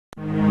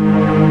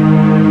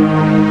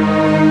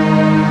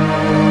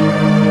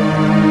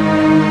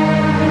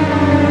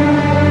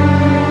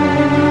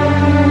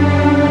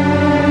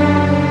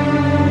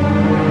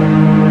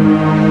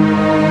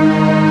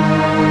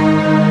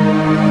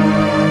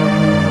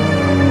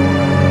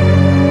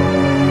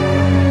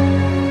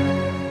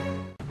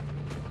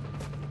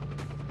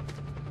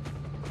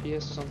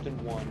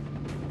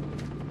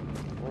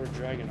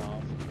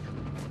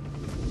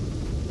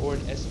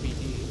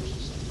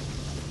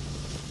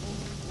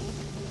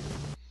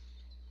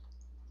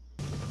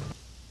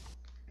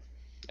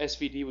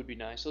SVD would be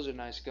nice. Those are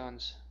nice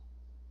guns.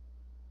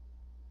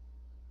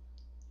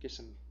 Get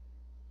some,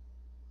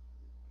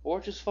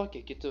 or just fuck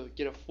it. Get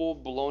a full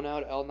blown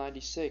out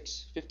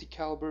L96 50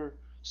 caliber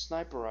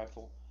sniper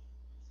rifle,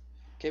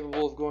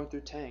 capable of going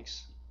through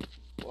tanks.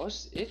 Well,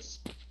 it's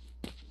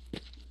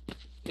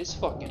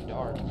fucking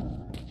dark.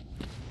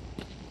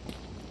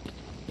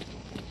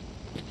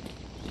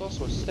 There's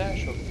also a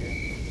stash over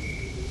here,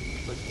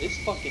 but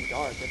it's fucking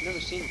dark. I've never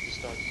seen it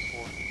this dark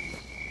before.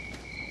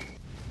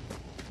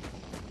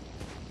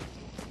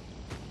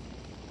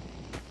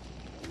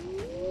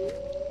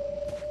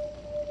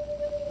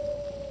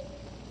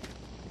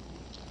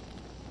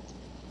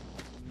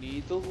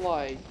 Need the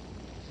light.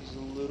 She's a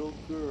little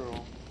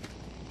girl.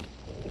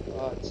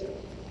 Oh, it's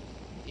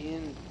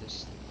in the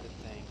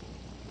thing.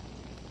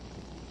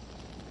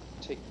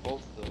 Take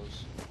both of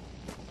those.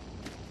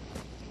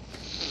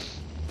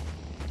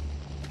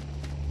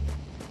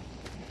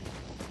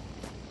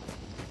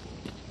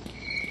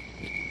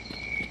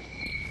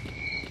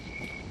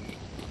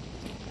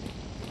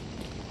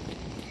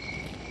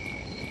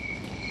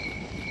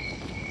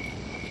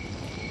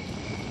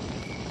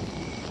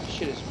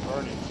 Shit is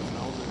burning for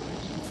no good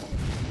reason.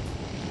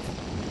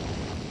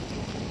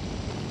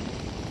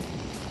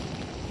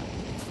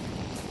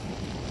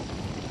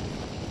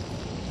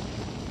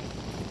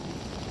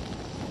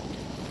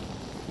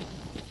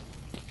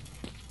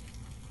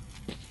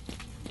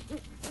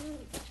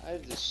 I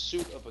have the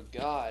suit of a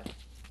god.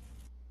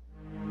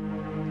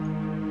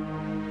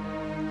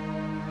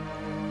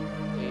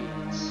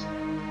 AIDS.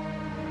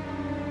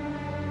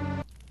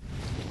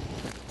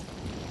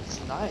 It's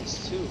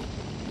nice too.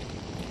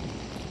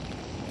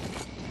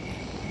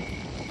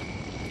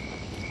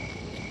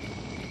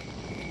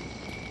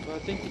 I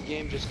think the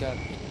game just got a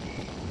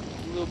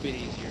little bit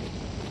easier.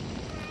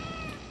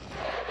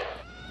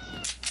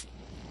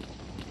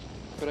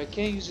 But I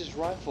can't use this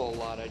rifle a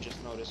lot, I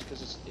just noticed,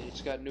 because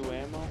it's got new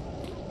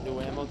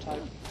ammo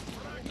type.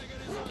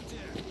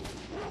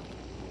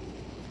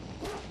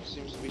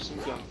 Seems to be some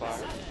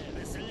gunfire.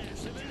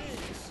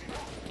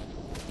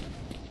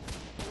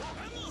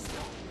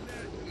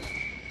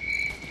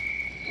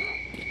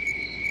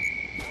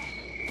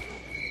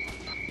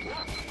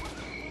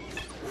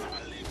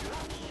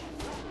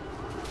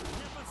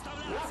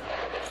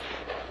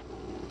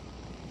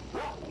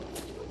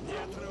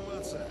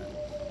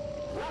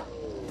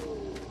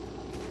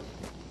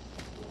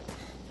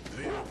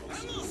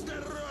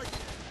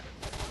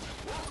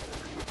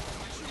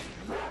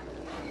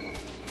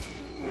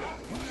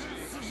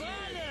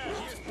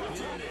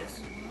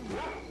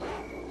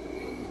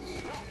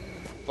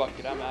 Fuck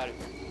it, I'm out of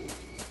here.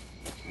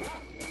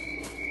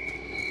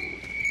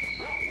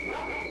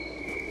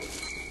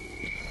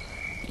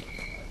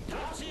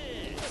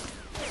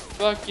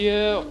 Fuck you!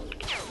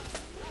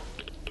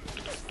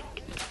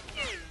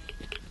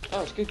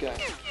 Oh, it's a good guy.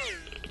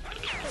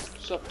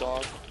 What's up,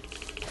 dog?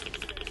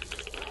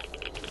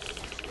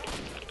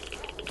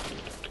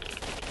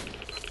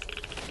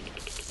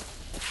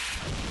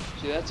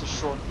 See, that's a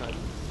shortcut.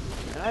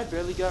 And I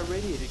barely got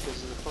radiated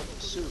because of the fucking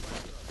suit.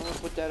 I'm gonna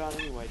put that on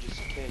anyway,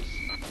 just in case.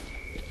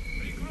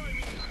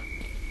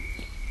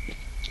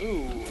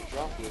 Ooh,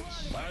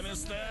 droplets.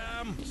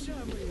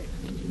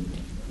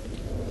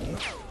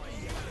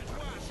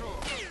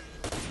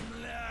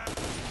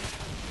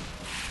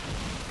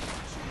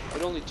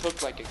 It only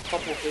took like a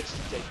couple hits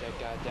to take that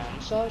guy down.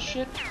 You saw that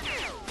shit?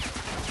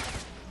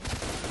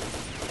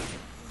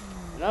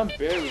 And I'm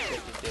barely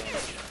taking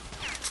damage.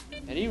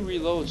 And he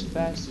reloads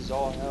fast as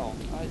all hell.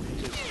 I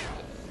just...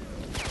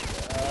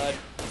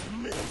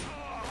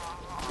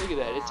 look at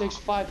that. It takes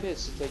 5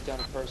 hits to take down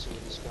a person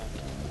with this gun.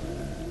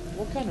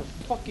 What kind of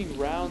fucking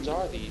rounds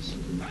are these?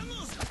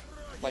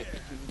 Like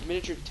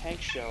miniature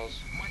tank shells.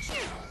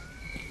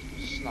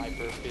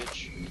 Sniper,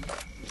 bitch.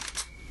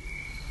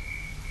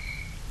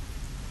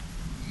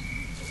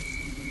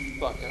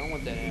 Fuck, I don't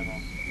want that ammo.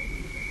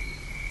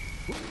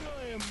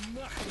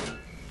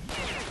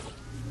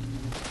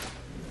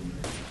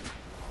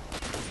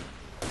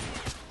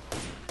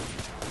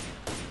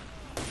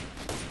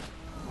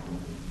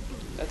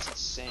 That's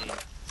insane.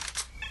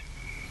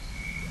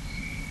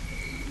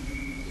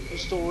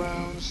 Pistol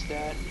rounds,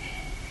 that...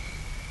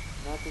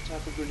 Not the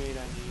type of grenade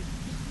I need.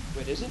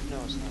 Wait, is it?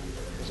 No, it's not.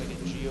 It's like a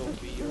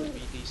GOV or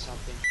BD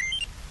something.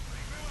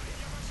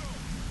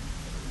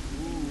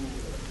 Ooh,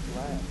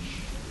 flash.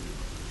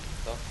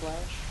 The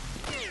Flash?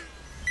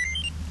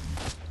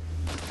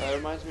 That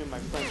reminds me of my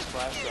friend's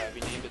flash drive. He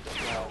named it the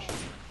Flash.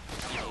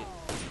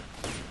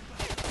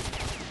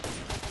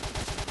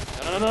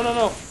 No, no, no, no,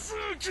 no!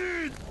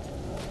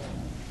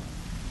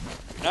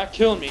 You're not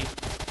killing me.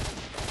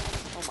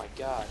 Oh my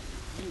god.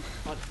 You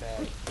cunt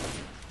bag.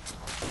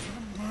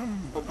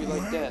 Hope you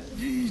like death.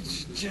 You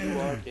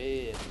are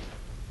dead.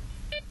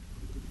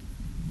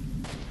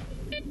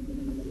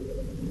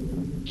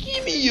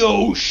 Gimme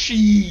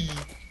Yoshi!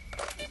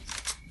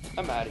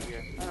 I'm out of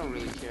here. I don't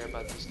really care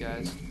about these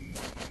guys.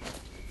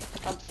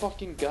 I'm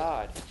fucking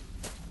God.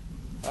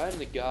 I'm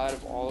the God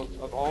of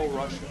all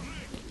Russia.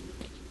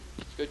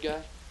 Good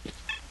guy?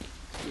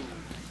 Ooh.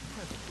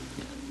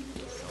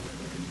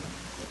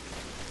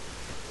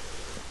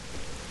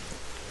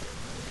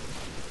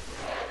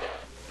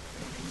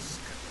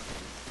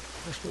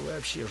 А что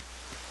вообще?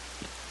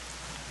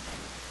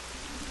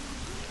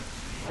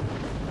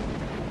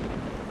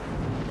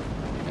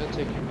 You'll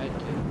take your med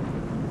kit.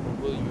 Or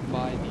will you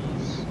buy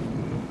these?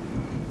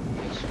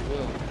 Yes, you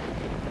will.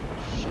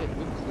 Shit,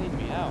 who cleaned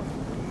me out?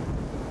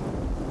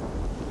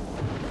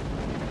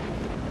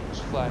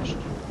 Who's flashed you?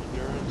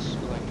 Endurance,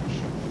 electric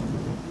shock.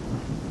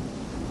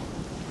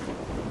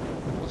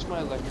 What's my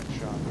electric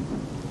shock?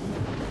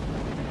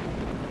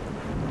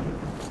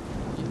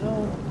 You know,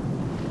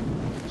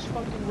 it's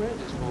fucking rare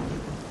this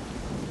bullshit.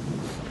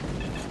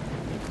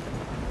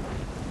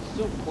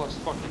 Still plus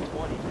fucking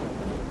 20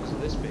 because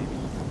of this baby.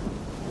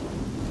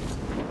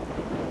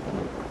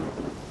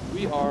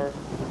 We are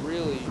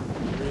really,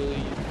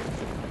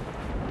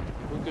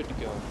 we're good to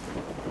go.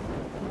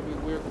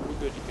 We're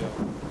good to go.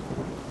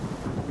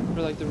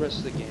 For like the rest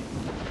of the game.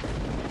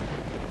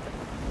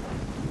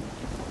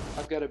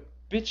 I've got a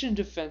bitchin'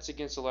 defense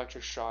against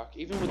electric shock,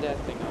 even with that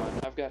thing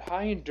on. I've got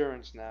high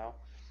endurance now.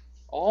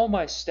 All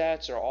my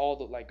stats are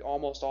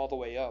almost all the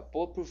way up.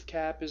 Bulletproof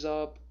cap is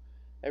up.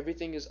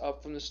 Everything is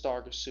up from the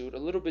S.T.A.L.K.E.R suit. A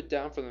little bit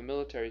down from the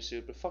military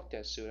suit, but fuck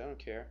that suit, I don't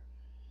care.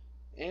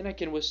 And I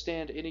can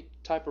withstand any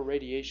type of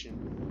radiation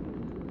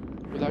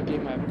without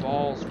getting my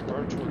balls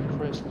burnt to a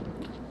crisp.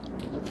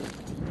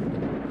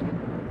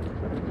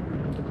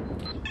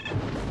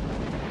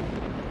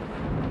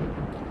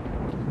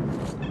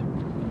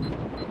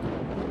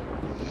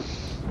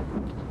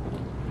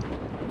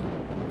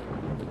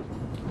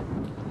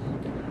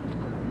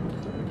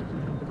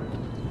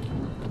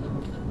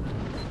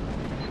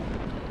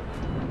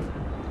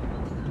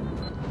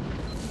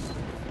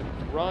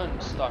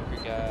 Run, stalker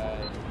guy.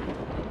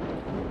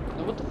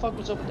 Now what the fuck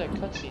was up with that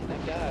cutscene?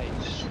 That guy,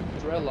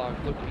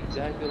 dreadlock, looked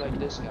exactly like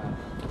this guy.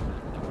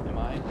 Am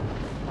I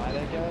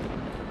that guy?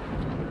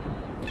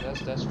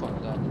 That's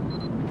fucked up.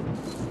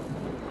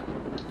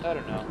 I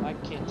don't know. I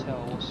can't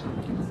tell.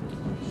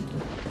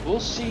 We'll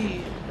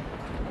see.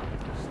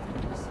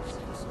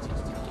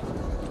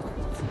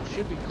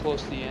 Should be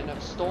close to the end.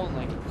 I've stolen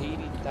like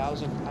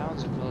 80,000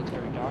 pounds of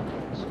military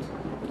documents.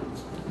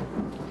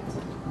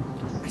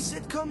 I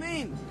said come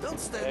in. Don't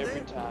stand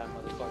Every there. time,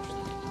 motherfucker.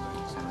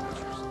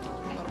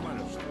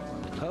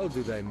 How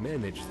did I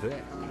manage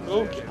that?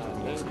 Okay.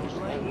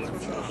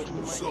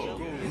 So,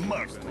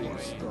 Master,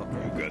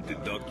 you got the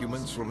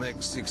documents from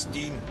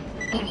X-16?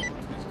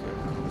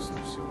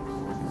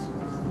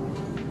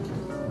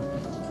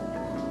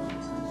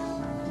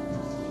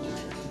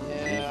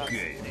 Yeah.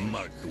 Okay,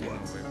 Mark 1.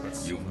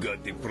 You've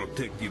got the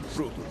protective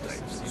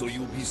prototypes, so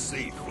you'll be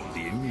safe from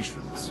the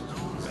emissions.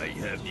 I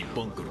have the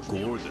bunker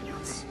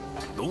coordinates.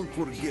 Don't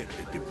forget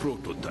that the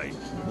prototype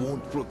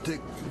won't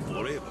protect you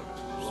forever,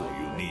 so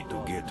you need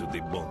to get to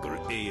the bunker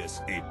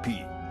ASAP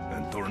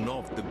and turn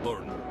off the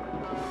burner.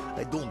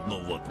 I don't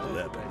know what will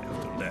happen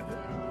after that,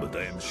 but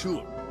I am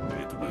sure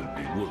it will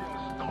be worth it.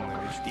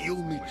 The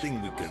only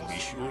thing we can be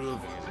sure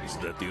of is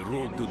that the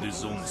road to the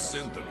zone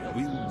center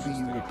will be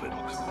open.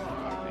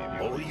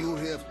 All you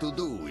have to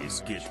do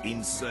is get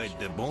inside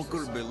the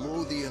bunker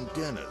below the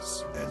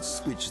antennas and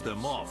switch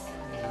them off.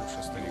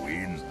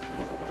 Win.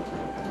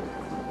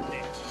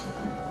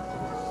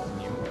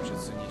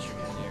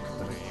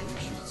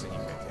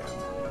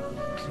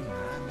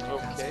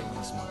 Okay.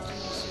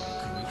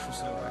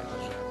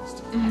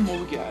 What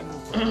we got?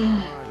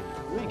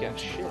 We got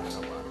shit.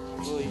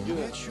 Well, you do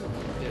have this.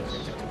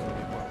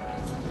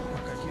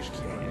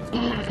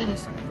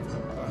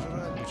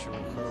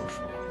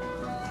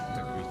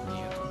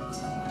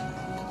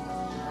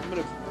 I'm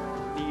gonna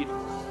need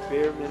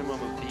bare minimum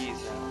of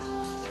these now.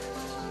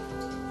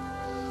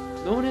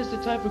 No one has the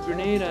type of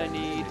grenade I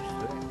need.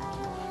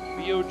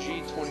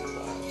 BOG 25.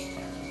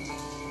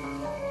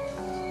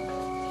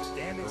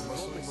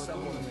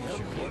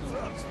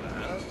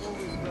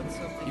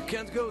 You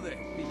can't go there.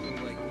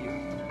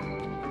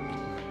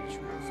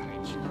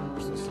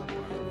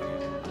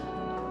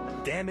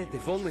 Damn it,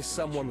 if only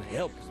someone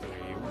helped.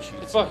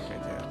 Hey, fuck.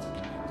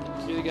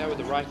 You're the guy with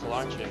the rifle,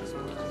 aren't you?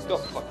 Go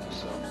fuck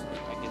yourself.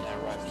 I get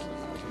that rifle.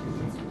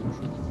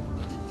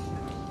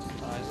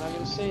 He's not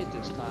gonna say it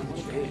this time. What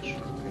a bitch.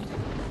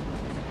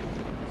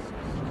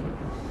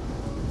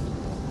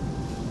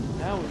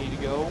 Now we need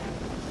to go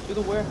to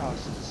the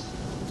warehouses.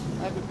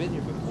 I haven't been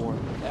here before,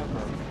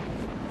 ever.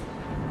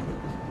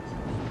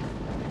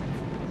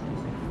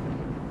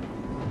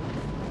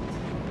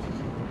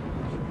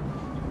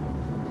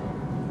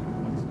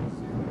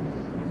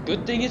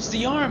 Good thing it's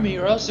the army,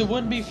 or else it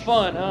wouldn't be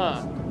fun,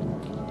 huh?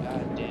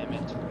 God damn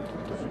it.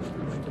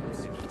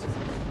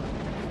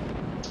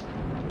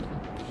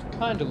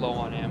 Kinda low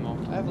on ammo.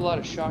 I have a lot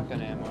of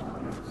shotgun ammo.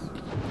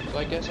 So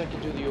I guess I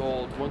could do the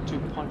old 1-2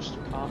 punch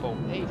combo.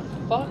 Hey,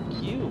 fuck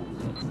you!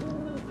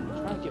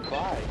 I'm trying to get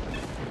by.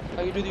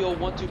 I could do the old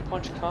 1-2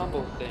 punch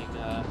combo thing.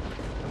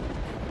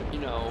 You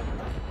know,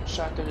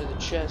 shotgun to the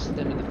chest,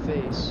 then to the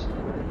face.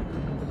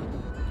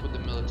 With the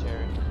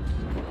military.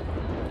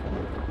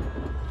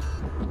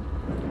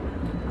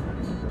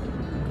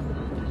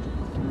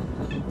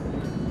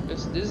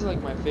 This is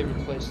like my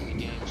favorite place in the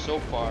game so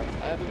far.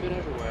 I haven't been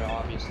everywhere,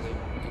 obviously.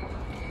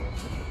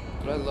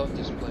 But I love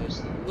this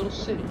place. Little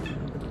city.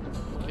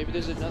 Maybe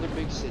there's another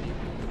big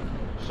city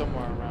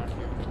somewhere around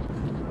here.